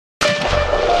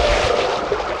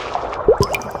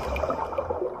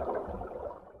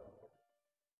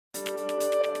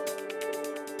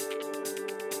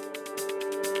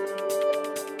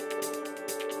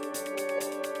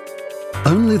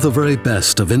only the very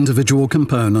best of individual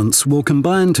components will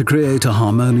combine to create a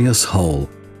harmonious whole.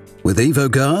 With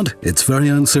EVOGUARD, its very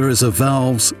own series of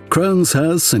valves, Krones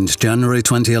has, since January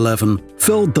 2011,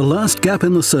 filled the last gap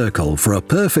in the circle for a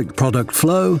perfect product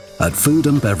flow at food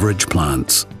and beverage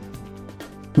plants.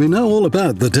 We know all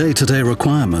about the day-to-day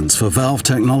requirements for valve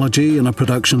technology in a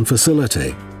production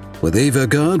facility. With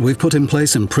EVOGUARD, we've put in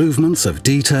place improvements of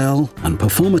detail and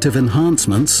performative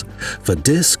enhancements for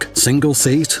disc,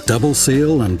 single-seat,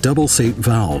 double-seal and double-seat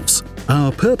valves.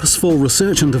 Our purposeful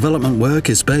research and development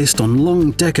work is based on long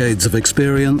decades of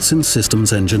experience in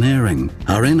systems engineering.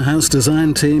 Our in-house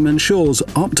design team ensures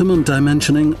optimum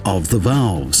dimensioning of the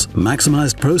valves.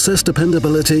 Maximized process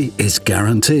dependability is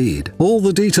guaranteed. All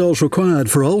the details required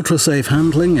for ultra-safe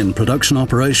handling in production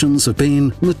operations have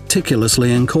been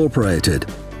meticulously incorporated.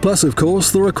 Plus, of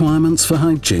course, the requirements for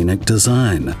hygienic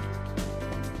design.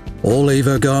 All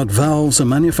EVOGUARD valves are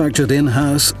manufactured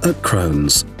in-house at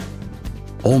Krones.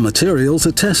 All materials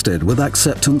are tested with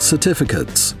acceptance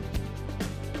certificates.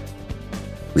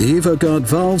 The EVOGUARD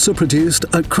valves are produced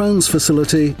at Krones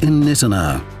facility in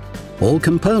Nittenau. All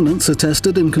components are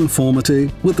tested in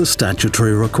conformity with the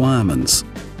statutory requirements.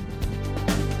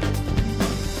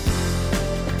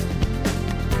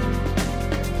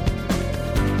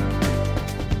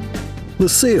 The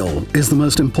seal is the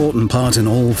most important part in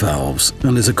all valves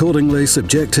and is accordingly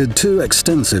subjected to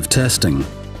extensive testing.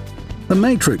 A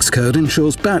matrix code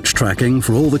ensures batch tracking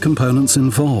for all the components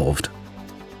involved.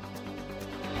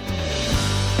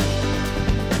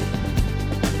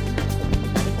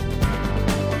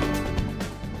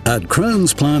 At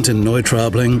Krones plant in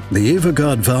Neutraubling, the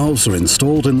EVOGUARD valves are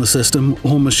installed in the system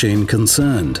or machine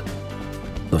concerned.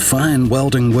 The fine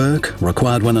welding work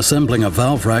required when assembling a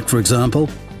valve rack, for example,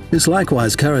 is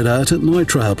likewise carried out at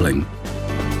Neutraubling.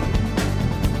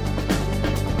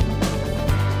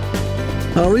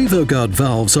 Our EVOGUARD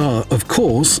valves are, of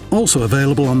course, also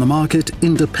available on the market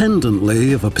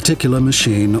independently of a particular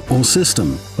machine or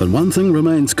system. But one thing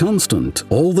remains constant: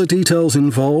 all the details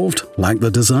involved, like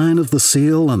the design of the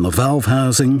seal and the valve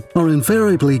housing, are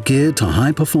invariably geared to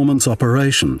high-performance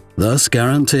operation, thus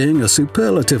guaranteeing a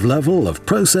superlative level of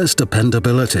process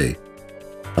dependability.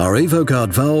 Our EVOGUARD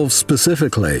valves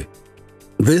specifically.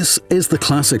 This is the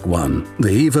classic one,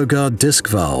 the EVOGUARD disc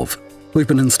valve. We've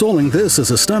been installing this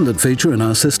as a standard feature in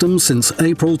our system since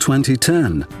April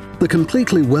 2010. The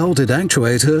completely welded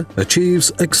actuator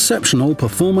achieves exceptional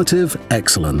performative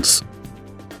excellence.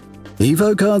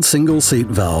 EVOGUARD single-seat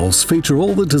valves feature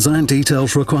all the design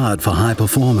details required for high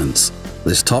performance.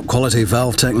 This top-quality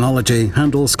valve technology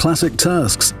handles classic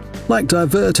tasks like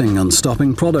diverting and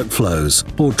stopping product flows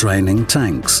or draining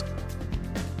tanks.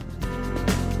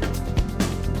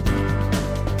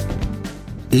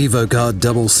 EVOGUARD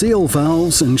double seal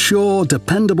valves ensure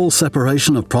dependable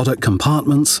separation of product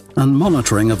compartments and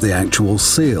monitoring of the actual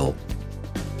seal.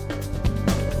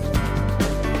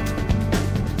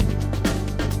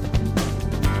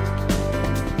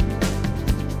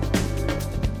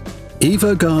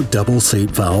 EVOGUARD double-seat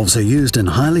valves are used in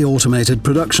highly automated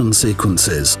production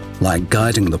sequences, like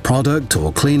guiding the product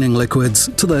or cleaning liquids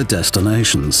to their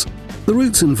destinations. The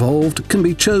routes involved can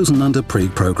be chosen under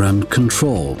pre-programmed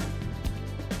control.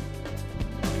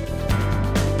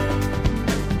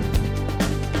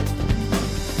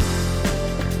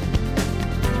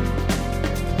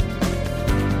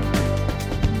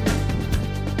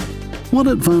 What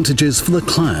advantages for the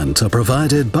client are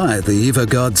provided by the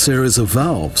EVOGUARD series of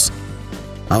valves?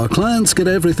 Our clients get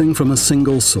everything from a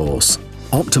single source: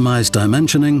 optimized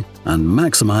dimensioning and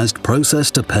maximized process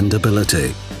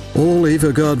dependability. All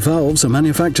EVOGUARD valves are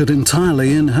manufactured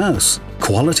entirely in-house,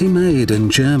 quality made in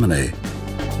Germany.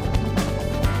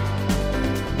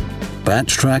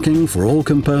 Batch tracking for all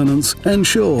components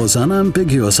ensures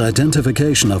unambiguous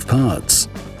identification of parts.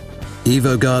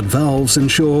 EVOGUARD valves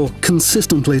ensure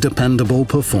consistently dependable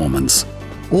performance.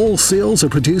 All seals are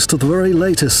produced to the very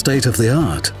latest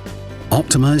state-of-the-art.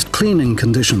 Optimized cleaning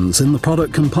conditions in the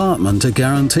product compartment are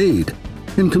guaranteed,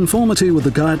 in conformity with the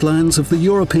guidelines of the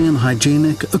European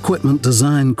Hygienic Equipment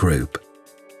Design Group.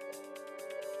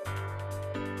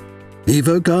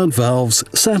 EVOGUARD valves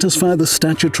satisfy the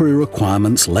statutory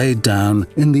requirements laid down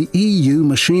in the EU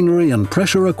Machinery and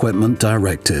Pressure Equipment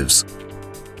Directives.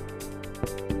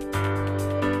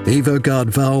 EVOGUARD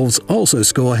valves also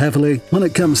score heavily when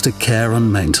it comes to care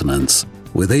and maintenance.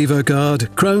 With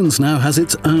EVOGUARD, Krones now has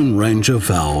its own range of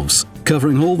valves,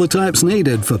 covering all the types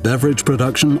needed for beverage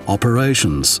production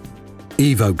operations.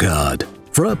 EVOGUARD,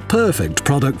 for a perfect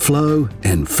product flow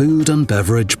in food and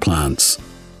beverage plants.